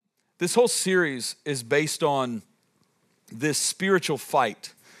This whole series is based on this spiritual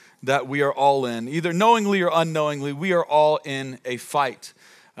fight that we are all in. Either knowingly or unknowingly, we are all in a fight.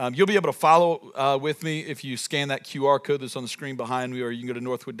 You'll be able to follow with me if you scan that QR code that's on the screen behind me, or you can go to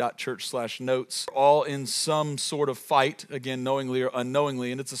northwood.church/notes. All in some sort of fight, again, knowingly or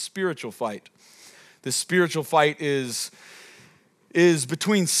unknowingly, and it's a spiritual fight. This spiritual fight is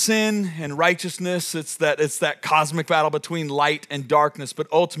between sin and righteousness. It's that cosmic battle between light and darkness, but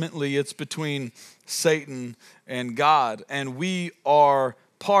ultimately it's between Satan and God. And we are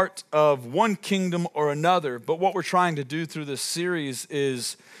part of one kingdom or another. But what we're trying to do through this series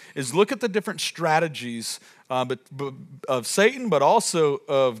is look at the different strategies of Satan, but also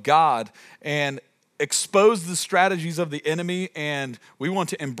of God, and expose the strategies of the enemy. And we want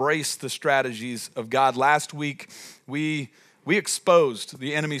to embrace the strategies of God. Last week, we exposed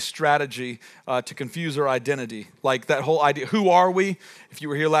the enemy's strategy to confuse our identity. Like that whole idea, who are we? If you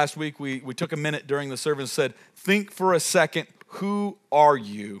were here last week, we took a minute during the service and said, think for a second, who are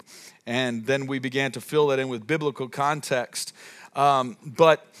you? And then we began to fill that in with biblical context.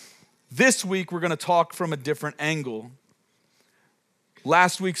 But this week, we're going to talk from a different angle.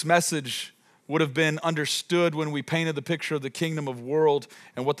 Last week's message would have been understood when we painted the picture of the kingdom of world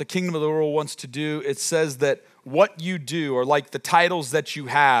and what the kingdom of the world wants to do. It says that what you do, or like the titles that you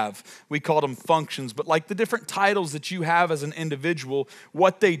have, we call them functions, but like the different titles that you have as an individual,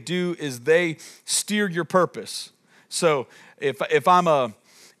 what they do is they steer your purpose. So if I'm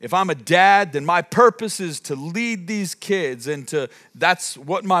a dad, then my purpose is to lead these kids, and that's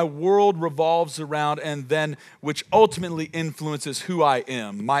what my world revolves around, and then which ultimately influences who I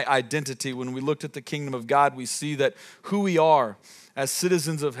am, my identity. When we looked at the kingdom of God, we see that who we are as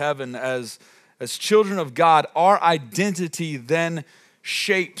citizens of heaven, as children of God, our identity then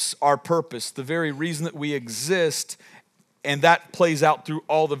shapes our purpose, the very reason that we exist, and that plays out through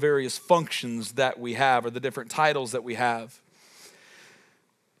all the various functions that we have, or the different titles that we have.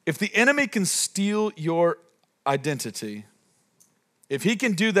 If the enemy can steal your identity, if he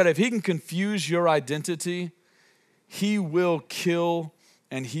can do that, if he can confuse your identity, he will kill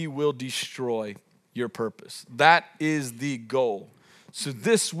and he will destroy your purpose. That is the goal. So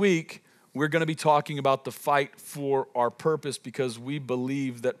this week, we're going to be talking about the fight for our purpose, because we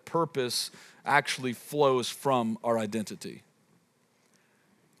believe that purpose actually flows from our identity.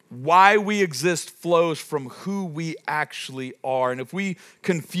 Why we exist flows from who we actually are. And if we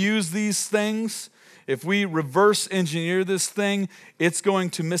confuse these things, if we reverse engineer this thing, it's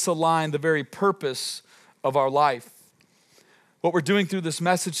going to misalign the very purpose of our life. What we're doing through this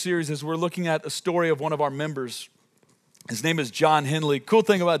message series is we're looking at a story of one of our members. His name is John Henley. Cool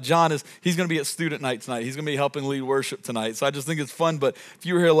thing about John is he's going to be at student night tonight. He's going to be helping lead worship tonight. So I just think it's fun. But if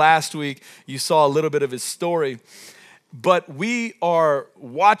you were here last week, you saw a little bit of his story. But we are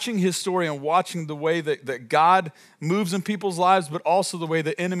watching his story and watching the way that God moves in people's lives, but also the way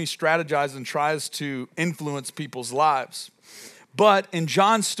the enemy strategizes and tries to influence people's lives. But in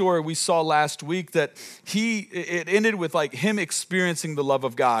John's story, we saw last week that it ended with like him experiencing the love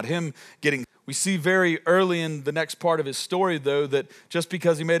of God, him getting. We see very early in the next part of his story, though, that just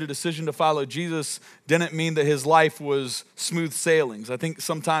because he made a decision to follow Jesus didn't mean that his life was smooth sailings. I think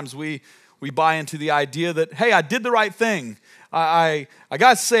sometimes we buy into the idea that, hey, I did the right thing. I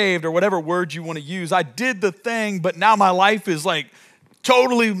got saved, or whatever word you want to use. I did the thing, but now my life is like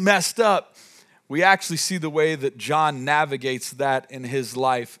totally messed up. We actually see the way that John navigates that in his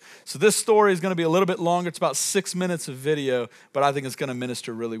life. So this story is going to be a little bit longer. It's about 6 minutes of video, but I think it's going to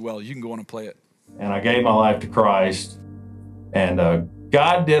minister really well. You can go on and play it. And I gave my life to Christ, and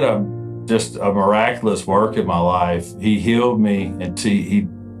God did just a miraculous work in my life. He healed me, and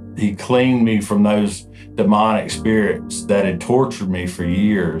He cleaned me from those demonic spirits that had tortured me for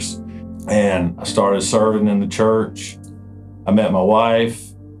years. And I started serving in the church. I met my wife.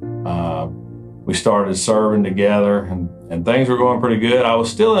 We started serving together, and things were going pretty good. I was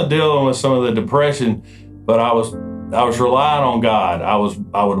still dealing with some of the depression, but I was relying on God. I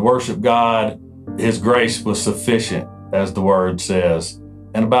would worship God. His grace was sufficient, as the word says.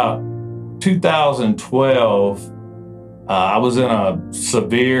 And about 2012, I was in a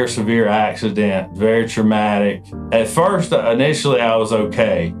severe accident, very traumatic. At first, initially, I was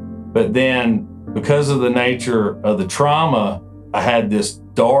okay. But then, because of the nature of the trauma, I had this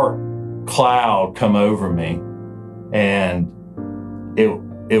dark cloud come over me. And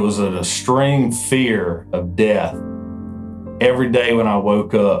it was an extreme fear of death. Every day when I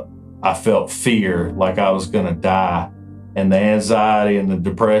woke up, I felt fear, like I was going to die. And the anxiety and the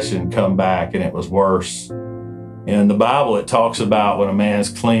depression come back, and it was worse. In the Bible, it talks about when a man's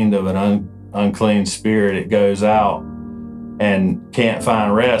cleaned of an unclean spirit, it goes out. and can't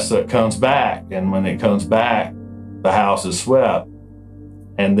find rest, so it comes back. And when it comes back, the house is swept.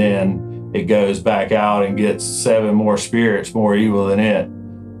 And then it goes back out and gets 7 more spirits more evil than it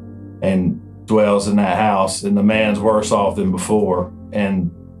and dwells in that house, and the man's worse off than before. And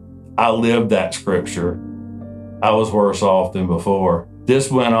I lived that scripture. I was worse off than before.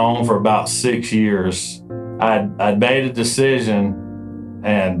 This went on for about 6 years. I'd made a decision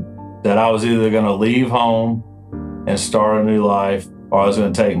and that I was either going to leave home and start a new life, or I was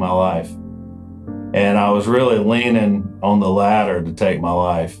going to take my life. And I was really leaning on the latter to take my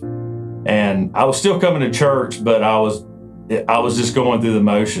life. And I was still coming to church, but I was just going through the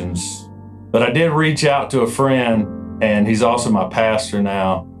motions. But I did reach out to a friend, and he's also my pastor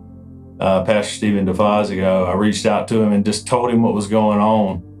now, Pastor Stephen DeFazio. I reached out to him and just told him what was going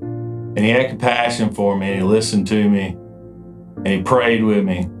on. And he had compassion for me, and he listened to me, and he prayed with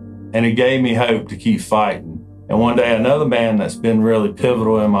me, and he gave me hope to keep fighting. And one day, another man that's been really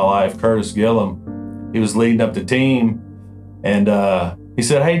pivotal in my life, Curtis Gillum, he was leading up the team, and he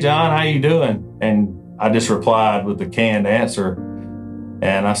said, "Hey, John, how you doing?" And I just replied with a canned answer.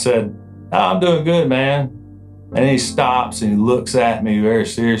 And I said, "Oh, I'm doing good, man." And he stops and he looks at me very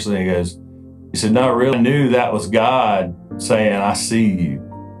seriously and he said, "No, I really knew that was God saying, I see you."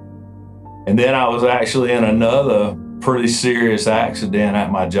 And then I was actually in another pretty serious accident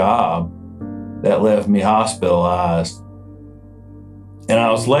at my job that left me hospitalized. And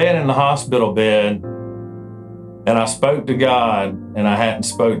I was laying in the hospital bed, and I spoke to God, and I hadn't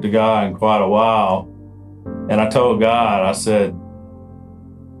spoke to God in quite a while. And I told God, I said,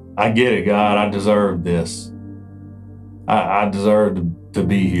 "I get it, God, I deserve this. I deserve to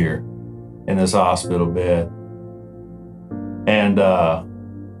be here in this hospital bed." And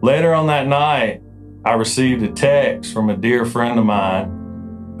later on that night, I received a text from a dear friend of mine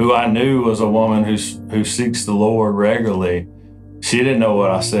who I knew was a woman who seeks the Lord regularly. She didn't know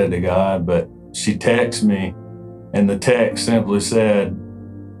what I said to God, but she texted me, and the text simply said,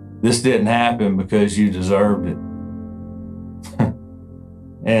 "This didn't happen because you deserved it."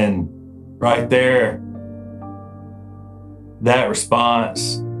 And right there, that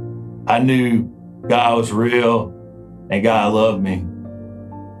response, I knew God was real and God loved me,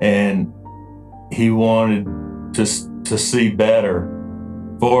 and He wanted to see better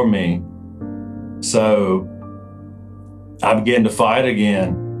for me. So I began to fight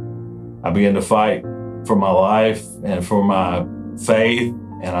again. I began to fight for my life and for my faith,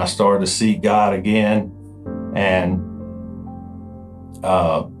 and I started to seek God again. And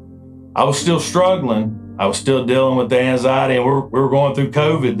I was still struggling. I was still dealing with the anxiety, and we were going through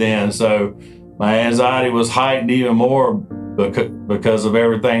COVID then. So my anxiety was heightened even more because of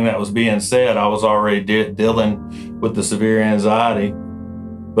everything that was being said. I was already dealing with the severe anxiety.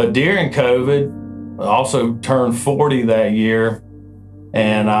 But during COVID, I also turned 40 that year,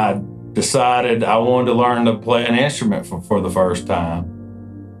 and I decided I wanted to learn to play an instrument for the first time.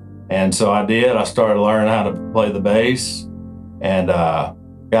 And so I did. I started learning how to play the bass, and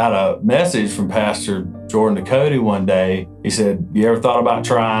got a message from Pastor Jordan Ducote one day. He said, "You ever thought about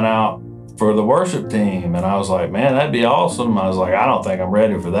trying out for the worship team?" And I was like, "Man, that'd be awesome." I was like, "I don't think I'm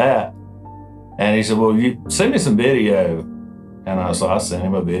ready for that." And he said, "Well, you send me some video." And I sent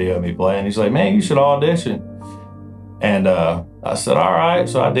him a video of me playing. He's like, "Man, you should audition." And I said, "All right."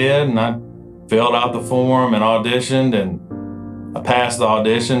 So I did, and I filled out the form and auditioned, and I passed the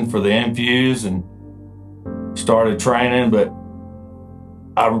audition for the Infuse and started training. But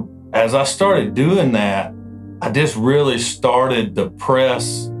as I started doing that, I just really started to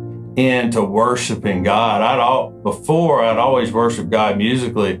press into worshiping God. I'd always worshiped God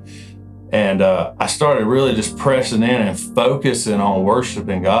musically, and I started really just pressing in and focusing on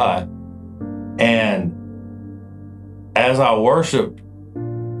worshiping God. And as I worshiped,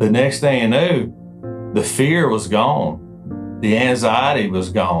 the next thing you knew, the fear was gone. The anxiety was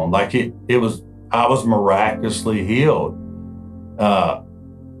gone. Like I was miraculously healed.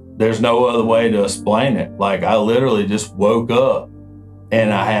 There's no other way to explain it. Like, I literally just woke up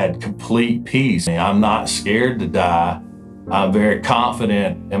and I had complete peace. I'm not scared to die. I'm very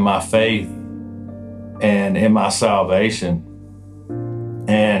confident in my faith and in my salvation.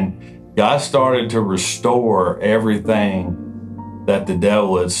 And God started to restore everything that the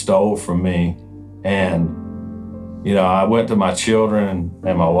devil had stole from me. And, I went to my children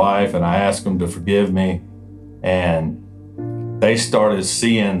and my wife, and I asked them to forgive me. And they started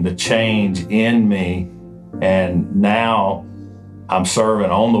seeing the change in me. And now I'm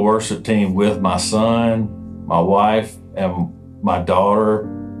serving on the worship team with my son, my wife, and my daughter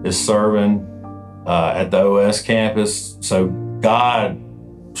is serving at the OS campus. So God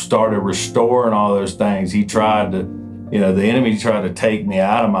started restoring all those things. He tried to The enemy tried to take me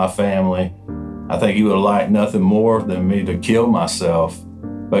out of my family. I think he would have liked nothing more than me to kill myself,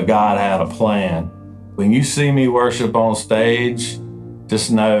 but God had a plan. When you see me worship on stage,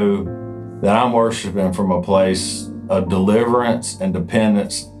 just know that I'm worshiping from a place of deliverance and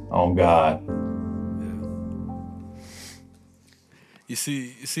dependence on God. You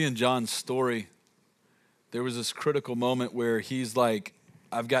see in John's story, there was this critical moment where he's like,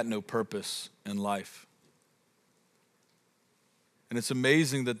 I've got no purpose in life. And it's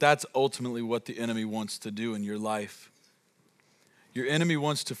amazing that that's ultimately what the enemy wants to do in your life. Your enemy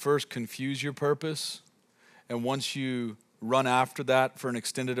wants to first confuse your purpose, and once you run after that for an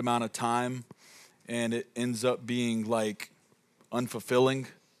extended amount of time, and it ends up being like unfulfilling,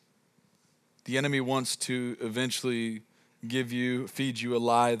 the enemy wants to eventually feed you a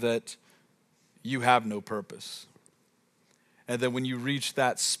lie that you have no purpose. And then when you reach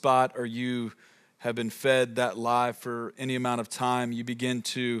that spot, or you have been fed that lie for any amount of time, you begin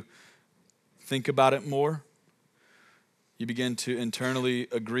to think about it more. You begin to internally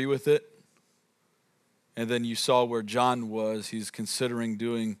agree with it. And then you saw where John was. He's considering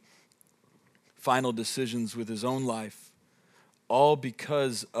doing final decisions with his own life, all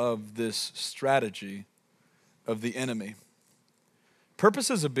because of this strategy of the enemy. Purpose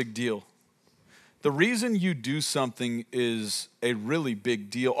is a big deal. The reason you do something is a really big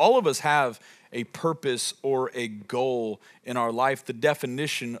deal. All of us have a purpose or a goal in our life. The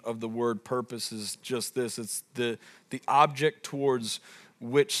definition of the word purpose is just this. It's the object towards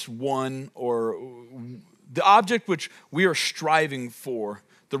which the object which we are striving for.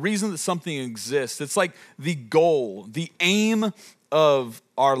 The reason that something exists. It's like the goal, the aim of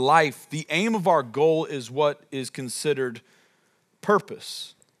our life. The aim of our goal is what is considered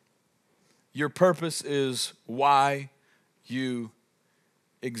purpose. Your purpose is why you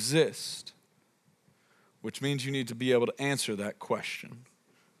exist, which means you need to be able to answer that question. I'm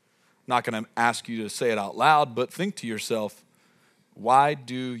not going to ask you to say it out loud, but think to yourself, why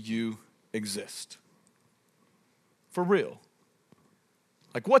do you exist? For real.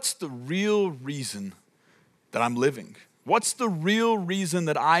 Like, what's the real reason that I'm living? What's the real reason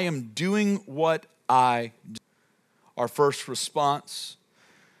that I am doing what I do? Our first response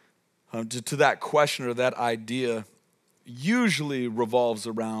to that question or that idea usually revolves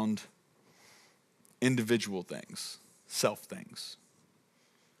around individual things, self things.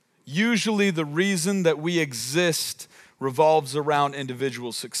 Usually the reason that we exist revolves around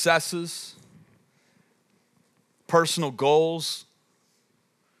individual successes, personal goals,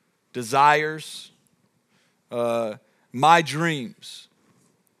 desires, my dreams.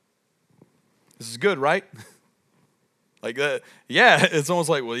 This is good, right? Like that, yeah, it's almost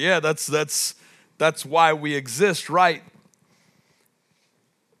like, well, yeah, that's why we exist, right?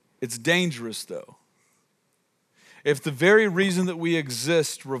 It's dangerous, though. If the very reason that we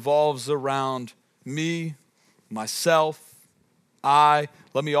exist revolves around me, myself,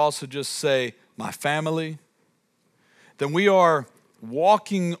 let me also just say my family, then we are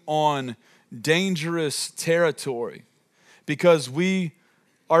walking on dangerous territory because we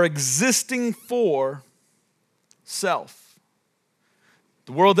are existing for self.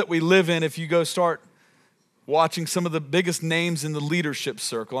 The world that we live in, if you go start watching some of the biggest names in the leadership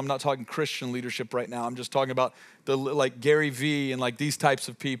circle, I'm not talking Christian leadership right now, I'm just talking about like Gary Vee and like these types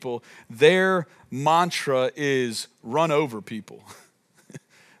of people, their mantra is run over people.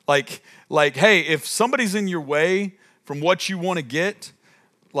 like, hey, if somebody's in your way from what you want to get,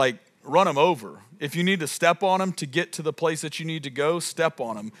 like run them over. If you need to step on them to get to the place that you need to go, step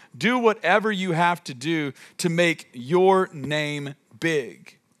on them. Do whatever you have to do to make your name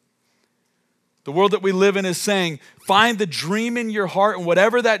big. The world that we live in is saying, find the dream in your heart, and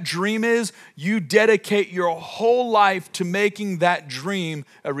whatever that dream is, you dedicate your whole life to making that dream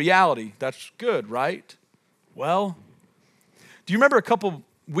a reality. That's good, right? Well, do you remember a couple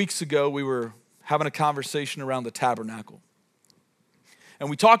weeks ago we were having a conversation around the tabernacle?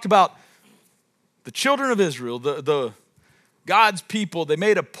 And we talked about the children of Israel, the God's people. They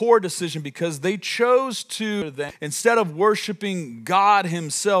made a poor decision because they chose to, instead of worshiping God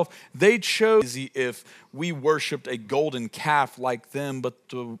himself, they chose if we worshiped a golden calf like them, but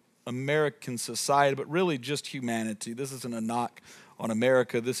the American society, but really just humanity. This isn't a knock on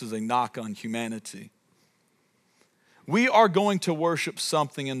America. This is a knock on humanity. We are going to worship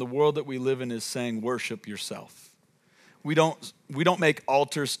something, and the world that we live in is saying, worship yourself. We don't make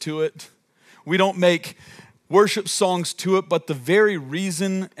altars to it. We don't make worship songs to it, but the very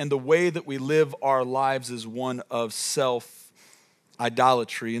reason and the way that we live our lives is one of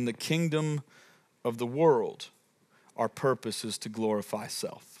self-idolatry. In the kingdom of the world, our purpose is to glorify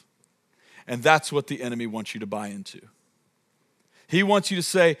self. And that's what the enemy wants you to buy into. He wants you to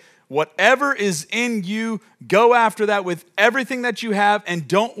say, whatever is in you, go after that with everything that you have and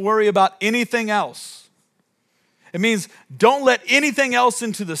don't worry about anything else. It means don't let anything else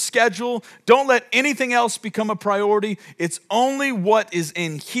into the schedule. Don't let anything else become a priority. It's only what is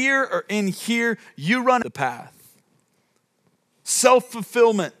in here or in here. You run the path.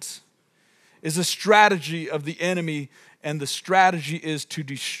 Self-fulfillment is a strategy of the enemy, and the strategy is to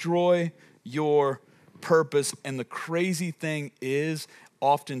destroy your purpose. And the crazy thing is,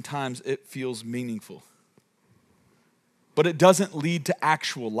 oftentimes it feels meaningful, but it doesn't lead to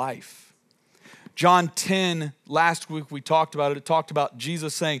actual life. John 10, last week we talked about it. It talked about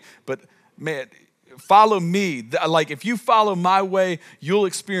Jesus saying, but man, follow me. Like if you follow my way, you'll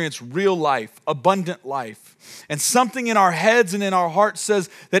experience real life, abundant life. And something in our heads and in our hearts says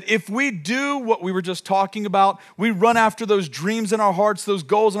that if we do what we were just talking about, we run after those dreams in our hearts, those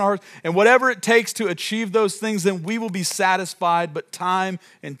goals in our hearts, and whatever it takes to achieve those things, then we will be satisfied. But time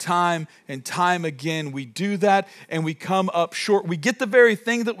and time and time again, we do that and we come up short. We get the very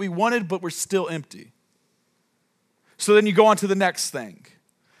thing that we wanted, but we're still empty. So then you go on to the next thing,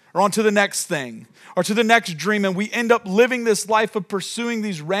 or on to the next thing, or to the next dream, and we end up living this life of pursuing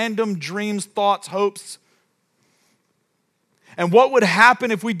these random dreams, thoughts, hopes. And what would happen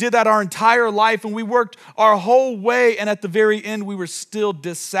if we did that our entire life and we worked our whole way and at the very end we were still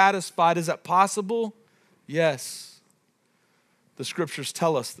dissatisfied? Is that possible? Yes. The scriptures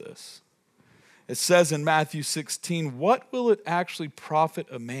tell us this. It says in Matthew 16, what will it actually profit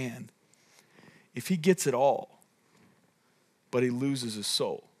a man if he gets it all, but he loses his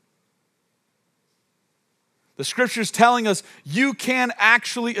soul? The scripture is telling us you can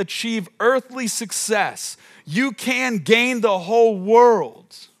actually achieve earthly success. You can gain the whole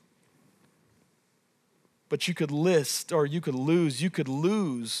world. But you could lose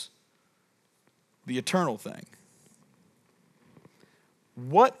the eternal thing.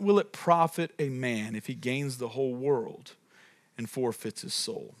 What will it profit a man if he gains the whole world and forfeits his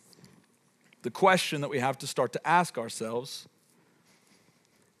soul? The question that we have to start to ask ourselves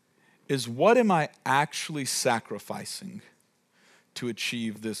is, what am I actually sacrificing to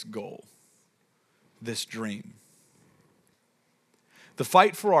achieve this goal, this dream? The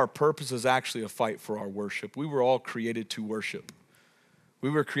fight for our purpose is actually a fight for our worship. We were all created to worship. We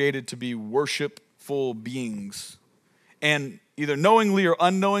were created to be worshipful beings. And either knowingly or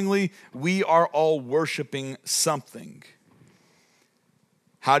unknowingly, we are all worshiping something.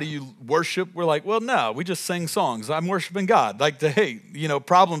 How do you worship? We're like, well, no, we just sing songs. I'm worshiping God. Like, hey,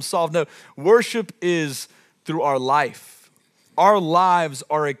 problem solved. No, worship is through our life. Our lives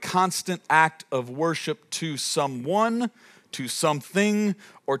are a constant act of worship to someone, to something,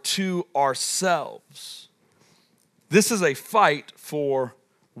 or to ourselves. This is a fight for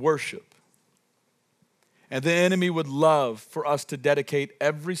worship. And the enemy would love for us to dedicate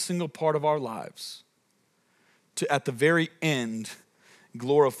every single part of our lives to, at the very end,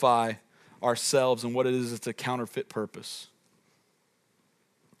 glorify ourselves and what it is. It's a counterfeit purpose.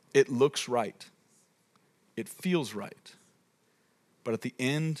 It looks right. It feels right. But at the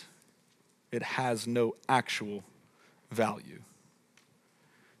end, it has no actual value.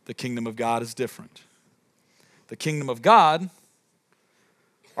 The kingdom of God is different. The kingdom of God,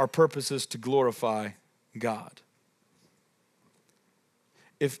 our purpose is to glorify God.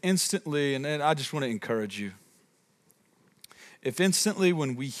 If instantly, and I just want to encourage you, if instantly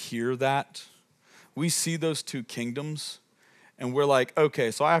when we hear that, we see those two kingdoms, and we're like,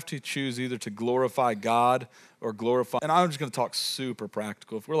 okay, so I have to choose either to glorify God or glorify, and I'm just going to talk super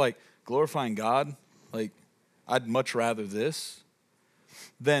practical. If we're like, glorifying God, like, I'd much rather this,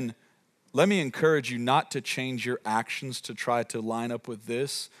 then let me encourage you not to change your actions to try to line up with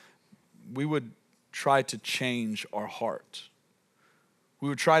this. We would try to change our heart. We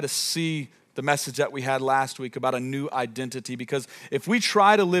would try to see the message that we had last week about a new identity, because if we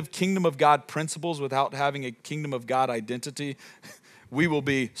try to live kingdom of God principles without having a kingdom of God identity, we will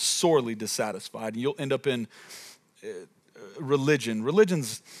be sorely dissatisfied. And you'll end up in religion.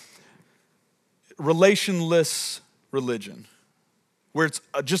 Religion's relationless religion, where it's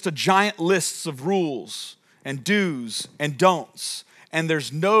just a giant list of rules and do's and don'ts, and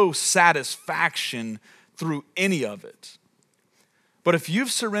there's no satisfaction through any of it. But if you've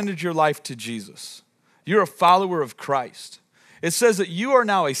surrendered your life to Jesus, you're a follower of Christ. It says that you are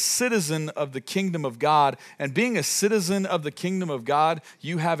now a citizen of the kingdom of God, and being a citizen of the kingdom of God,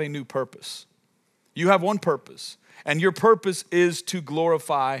 you have a new purpose. You have one purpose, and your purpose is to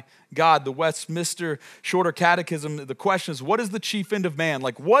glorify God. The Westminster Shorter Catechism, the question is, what is the chief end of man?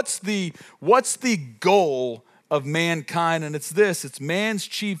 Like, what's the goal of mankind? And it's this: it's man's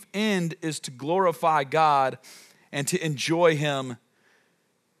chief end is to glorify God and to enjoy him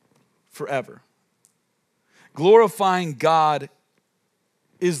forever. Glorifying God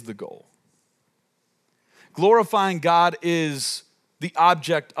is the goal. Glorifying God is the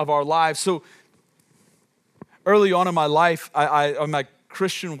object of our lives. So early on in my life, on my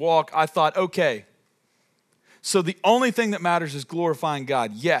Christian walk, I thought, okay, so the only thing that matters is glorifying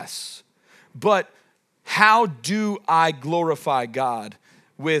God. Yes, but how do I glorify God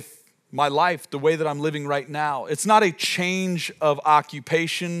with my life, the way that I'm living right now? It's not a change of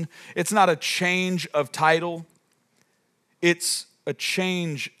occupation. It's not a change of title. It's a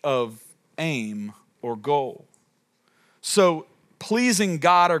change of aim or goal. So pleasing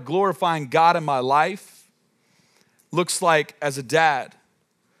God or glorifying God in my life looks like, as a dad,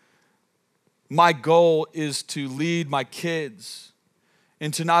 my goal is to lead my kids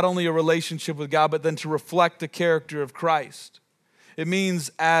into not only a relationship with God, but then to reflect the character of Christ. It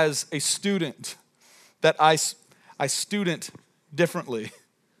means, as a student, that I student differently.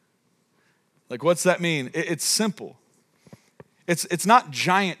 Like, what's that mean? It's simple. It's not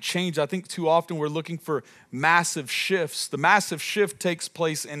giant change. I think too often we're looking for massive shifts. The massive shift takes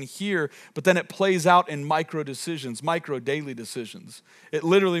place in here, but then it plays out in micro decisions, micro daily decisions. It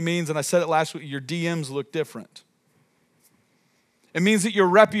literally means, and I said it last week, your DMs look different. It means that your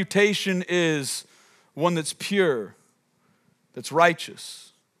reputation is one that's pure, that's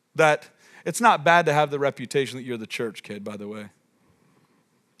righteous, that it's not bad to have the reputation that you're the church kid, by the way.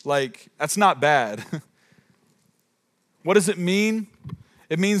 Like, that's not bad. What does it mean?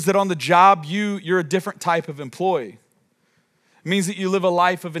 It means that on the job, you're a different type of employee. It means that you live a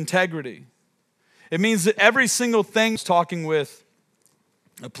life of integrity. It means that every single thing. I was talking with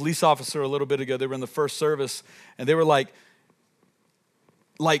a police officer a little bit ago. They were in the first service, and they were like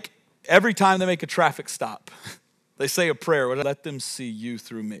every time they make a traffic stop, they say a prayer, let them see you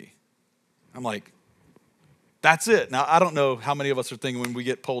through me. I'm like, that's it. Now, I don't know how many of us are thinking when we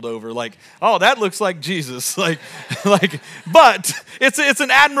get pulled over, like, oh, that looks like Jesus. but it's an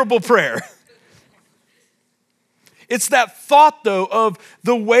admirable prayer. It's that thought, though, of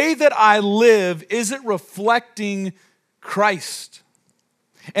the way that I live, is it reflecting Christ?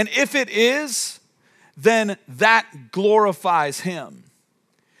 And if it is, then that glorifies him.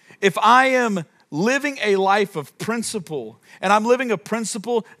 If I am living a life of principle, and I'm living a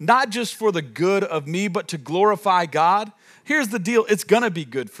principle not just for the good of me, but to glorify God, here's the deal, it's gonna be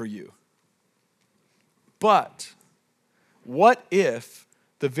good for you. But what if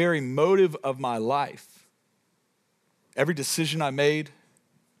the very motive of my life, every decision I made,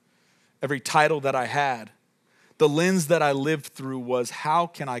 every title that I had, the lens that I lived through was, how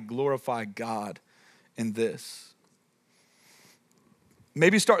can I glorify God in this?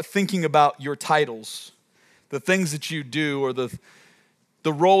 Maybe start thinking about your titles, the things that you do, or the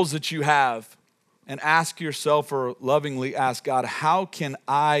roles that you have, and ask yourself, or lovingly ask God, how can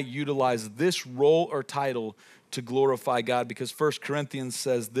I utilize this role or title to glorify God? Because 1 Corinthians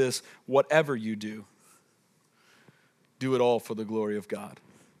says this, whatever you do, do it all for the glory of God.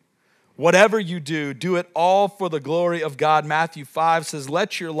 Whatever you do, do it all for the glory of God. Matthew 5 says,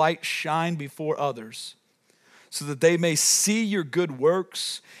 let your light shine before others, so that they may see your good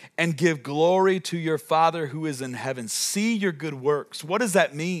works and give glory to your Father who is in heaven. See your good works. What does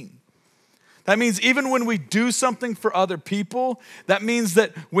that mean? That means even when we do something for other people, that means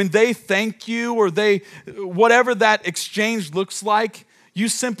that when they thank you, or whatever that exchange looks like, you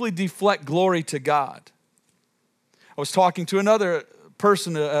simply deflect glory to God. I was talking to another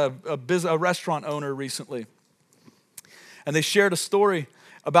person, a restaurant owner recently, and they shared a story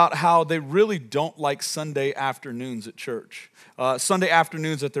about how they really don't like Sunday afternoons at church. Sunday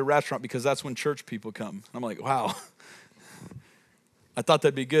afternoons at their restaurant, because that's when church people come. I'm like, wow. I thought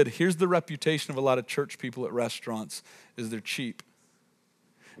that'd be good. Here's the reputation of a lot of church people at restaurants, is they're cheap.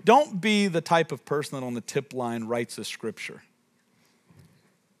 Don't be the type of person that on the tip line writes a scripture.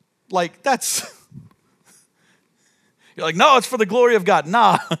 Like, you're like, no, it's for the glory of God.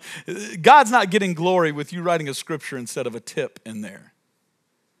 Nah, God's not getting glory with you writing a scripture instead of a tip in there.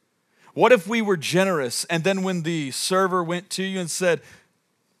 What if we were generous, and then when the server went to you and said,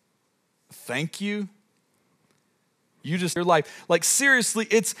 thank you, your life. Like, seriously,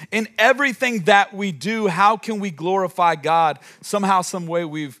 it's in everything that we do. How can we glorify God? Somehow, some way,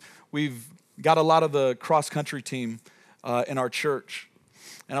 we've got a lot of the cross-country team in our church.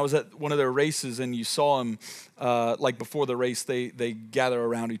 And I was at one of their races, and you saw them, before the race, they gather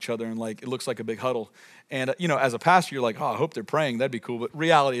around each other, and it looks like a big huddle. And, as a pastor, you're like, oh, I hope they're praying. That'd be cool. But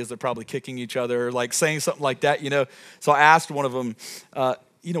reality is they're probably kicking each other, saying something like that, So I asked one of them,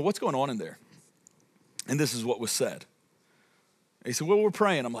 what's going on in there? And this is what was said. He said, well, we're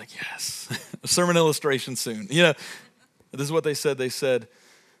praying. I'm like, yes. A sermon illustration soon. This is what they said. They said,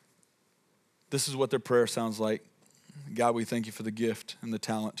 This is what their prayer sounds like. God, we thank you for the gift and the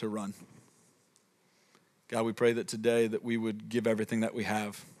talent to run. God, we pray that today that we would give everything that we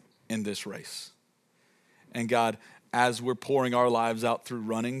have in this race. And God, as we're pouring our lives out through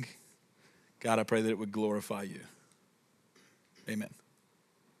running, God, I pray that it would glorify you. Amen.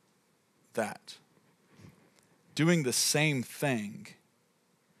 That. Doing the same thing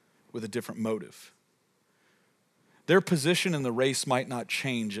with a different motive. Their position in the race might not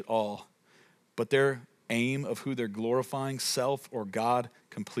change at all, but their aim of who they're glorifying, self or God,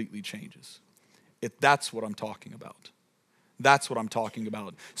 completely changes. That's what I'm talking about. That's what I'm talking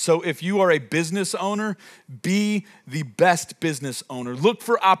about. So if you are a business owner, be the best business owner. Look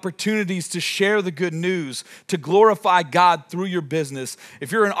for opportunities to share the good news, to glorify God through your business.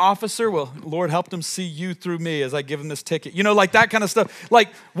 If you're an officer, well, Lord, help them see you through me as I give them this ticket. You know, like that kind of stuff.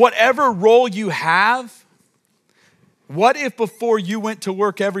 Like whatever role you have, what if before you went to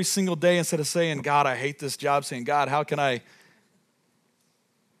work every single day, instead of saying, God, I hate this job, saying, God, how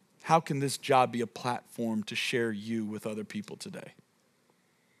can this job be a platform to share you with other people today?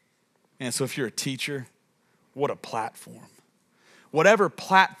 And so if you're a teacher, what a platform. Whatever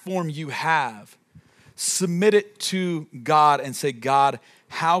platform you have, submit it to God and say, God,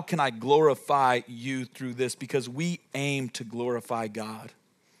 how can I glorify you through this? Because we aim to glorify God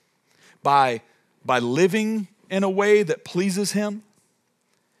by living in a way that pleases him.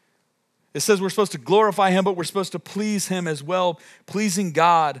 It says we're supposed to glorify him, but we're supposed to please him as well. Pleasing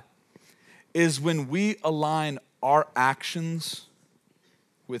God is when we align our actions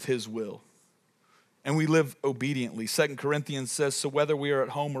with his will and we live obediently. 2 Corinthians says, so whether we are at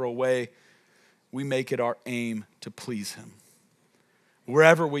home or away, we make it our aim to please him.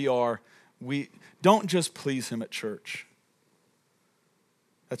 Wherever we are, we don't just please him at church.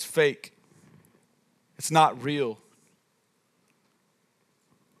 That's fake. It's not real.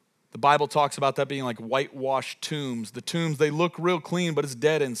 The Bible talks about that being like whitewashed tombs. The tombs, they look real clean, but it's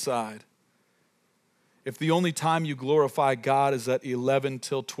dead inside. If the only time you glorify God is at 11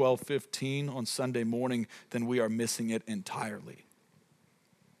 till 12:15 on Sunday morning, then we are missing it entirely.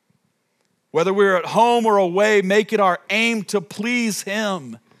 Whether we're at home or away, make it our aim to please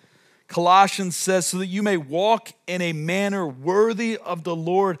him. Colossians says, so that you may walk in a manner worthy of the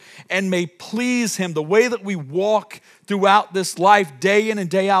Lord and may please him. The way that we walk throughout this life, day in and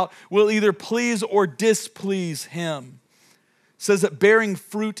day out, will either please or displease him. It says that bearing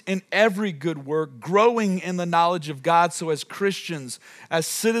fruit in every good work, growing in the knowledge of God. So as Christians, as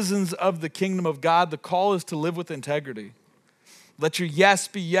citizens of the kingdom of God, the call is to live with integrity. Let your yes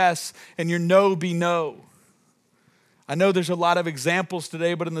be yes and your no be no. I know there's a lot of examples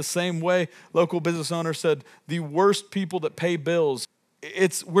today, but in the same way, local business owner said, the worst people that pay bills,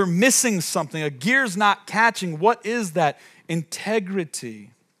 we're missing something. A gear's not catching. What is that?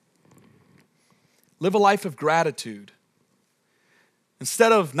 Integrity. Live a life of gratitude.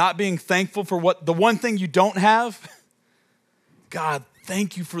 Instead of not being thankful for the one thing you don't have, God,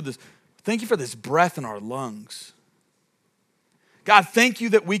 thank you for this. Thank you for this breath in our lungs. God, thank you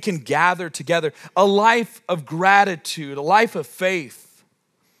that we can gather together. A life of gratitude, a life of faith,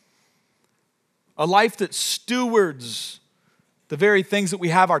 a life that stewards the very things that we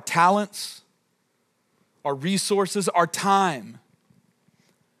have, our talents, our resources, our time.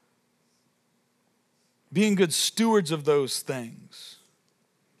 Being good stewards of those things.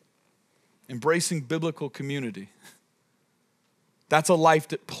 Embracing biblical community. That's a life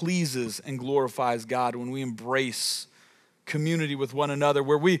that pleases and glorifies God when we embrace community with one another,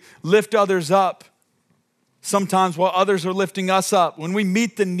 where we lift others up sometimes while others are lifting us up, when we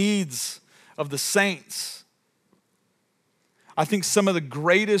meet the needs of the saints. I think some of the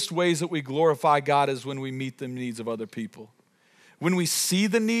greatest ways that we glorify God is when we meet the needs of other people. When we see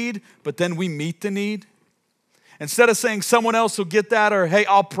the need, but then we meet the need. Instead of saying someone else will get that, or hey,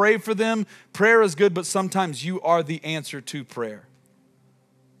 I'll pray for them. Prayer is good, but sometimes you are the answer to prayer.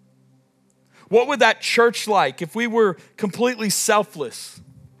 What would that church like if we were completely selfless?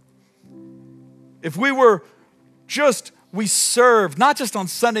 If we were we served, not just on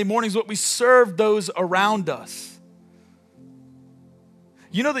Sunday mornings, but we served those around us.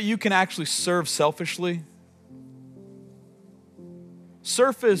 You know that you can actually serve selfishly?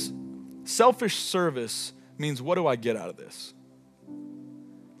 Selfish service means, what do I get out of this?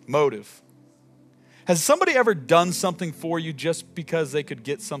 Motive. Has somebody ever done something for you just because they could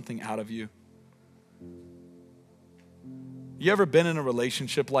get something out of you? You ever been in a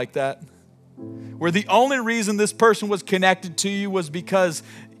relationship like that? Where the only reason this person was connected to you was because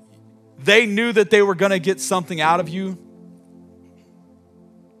they knew that they were going to get something out of you?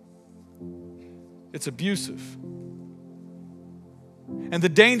 It's abusive. And the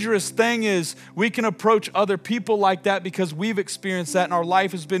dangerous thing is we can approach other people like that because we've experienced that and our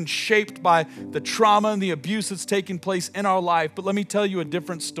life has been shaped by the trauma and the abuse that's taken place in our life. But let me tell you a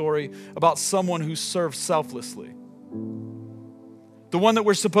different story about someone who serves selflessly. The one that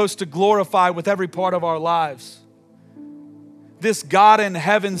we're supposed to glorify with every part of our lives. This God in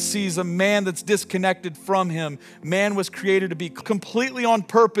heaven sees a man that's disconnected from him. Man was created to be completely on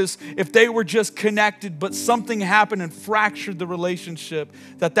purpose if they were just connected, but something happened and fractured the relationship,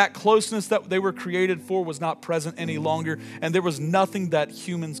 that closeness that they were created for was not present any longer, and there was nothing that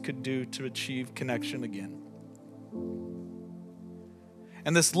humans could do to achieve connection again.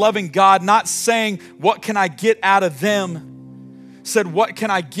 And this loving God, not saying, what can I get out of them, said, what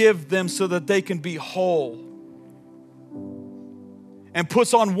can I give them so that they can be whole? And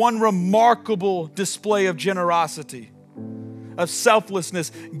puts on one remarkable display of generosity, of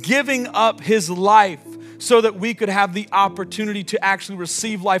selflessness, giving up his life so that we could have the opportunity to actually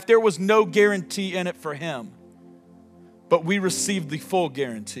receive life. There was no guarantee in it for him, but we received the full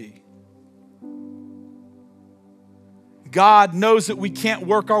guarantee. God knows that we can't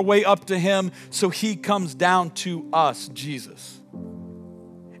work our way up to him, so he comes down to us, Jesus,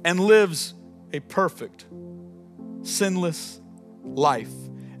 and lives a perfect, sinless life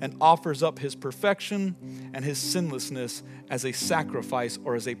and offers up his perfection and his sinlessness as a sacrifice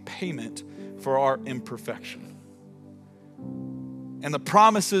or as a payment for our imperfection. And the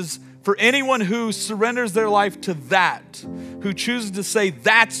promises for anyone who surrenders their life to that, who chooses to say,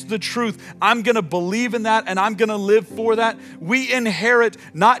 that's the truth, I'm going to believe in that and I'm going to live for that, we inherit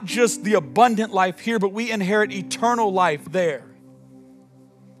not just the abundant life here, but we inherit eternal life there.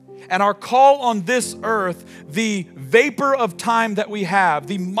 And our call on this earth, the vapor of time that we have,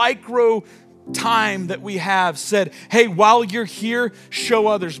 the micro time that we have, said, hey, while you're here, show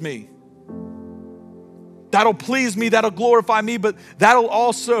others me. That'll please me, that'll glorify me, but that'll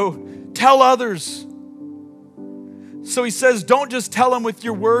also tell others. So he says, don't just tell them with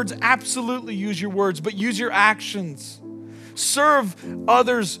your words, absolutely use your words, but use your actions. Serve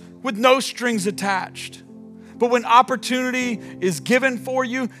others with no strings attached. But when opportunity is given for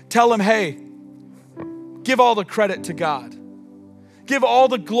you, tell them, hey, give all the credit to God. Give all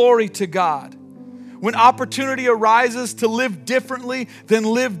the glory to God. When opportunity arises to live differently, then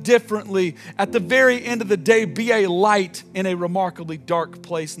live differently. At the very end of the day, be a light in a remarkably dark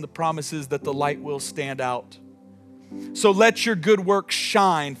place, and the promise is that the light will stand out. So let your good work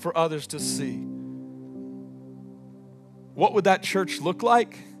shine for others to see. What would that church look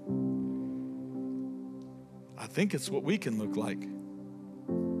like? I think it's what we can look like.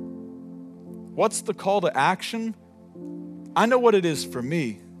 What's the call to action? I know what it is for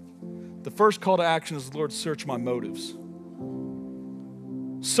me. The first call to action is, Lord, search my motives.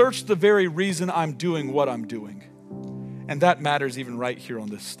 Search the very reason I'm doing what I'm doing. And that matters even right here on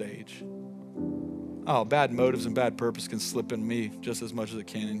this stage. Oh, bad motives and bad purpose can slip in me just as much as it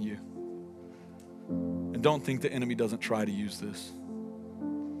can in you. And don't think the enemy doesn't try to use this.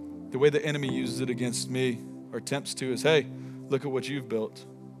 The way the enemy uses it against me, or attempts to, is, hey, look at what you've built.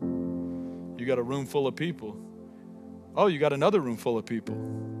 You got a room full of people. Oh, you got another room full of people.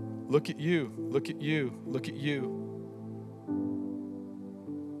 Look at you, look at you, look at you.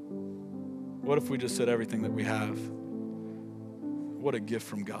 What if we just said everything that we have? What a gift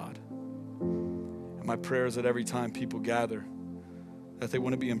from God. And my prayer is that every time people gather, that they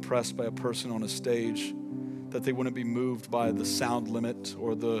wouldn't be impressed by a person on a stage, that they wouldn't be moved by the sound limit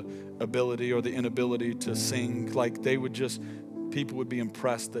or the ability or the inability to sing. Like they would just, people would be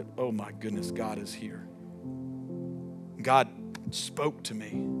impressed that, oh my goodness, God is here. God spoke to me.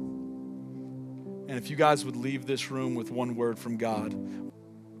 And if you guys would leave this room with one word from God,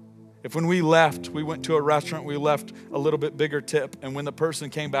 if when we left, we went to a restaurant, we left a little bit bigger tip, and when the person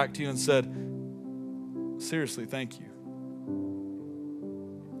came back to you and said, seriously, thank you,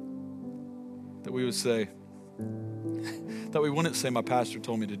 that we would say, that we wouldn't say, my pastor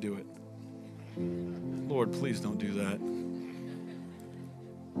told me to do it. Lord, please don't do that.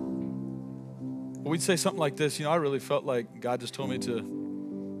 We'd say something like this, I really felt like God just told me to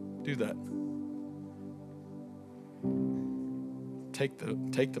do that. Take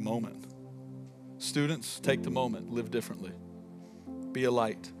the moment. Students, take the moment. Live differently. Be a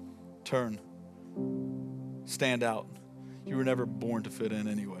light. Turn. Stand out. You were never born to fit in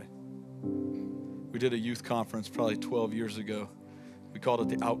anyway. We did a youth conference probably 12 years ago. We called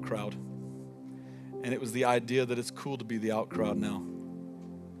it the Out Crowd. And it was the idea that it's cool to be the out crowd now.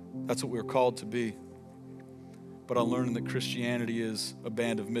 That's what we're called to be. But I'm learning that Christianity is a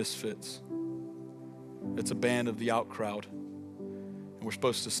band of misfits. It's a band of the out crowd. And we're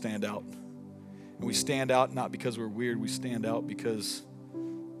supposed to stand out. And we stand out not because we're weird, we stand out because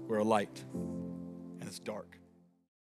we're a light and it's dark.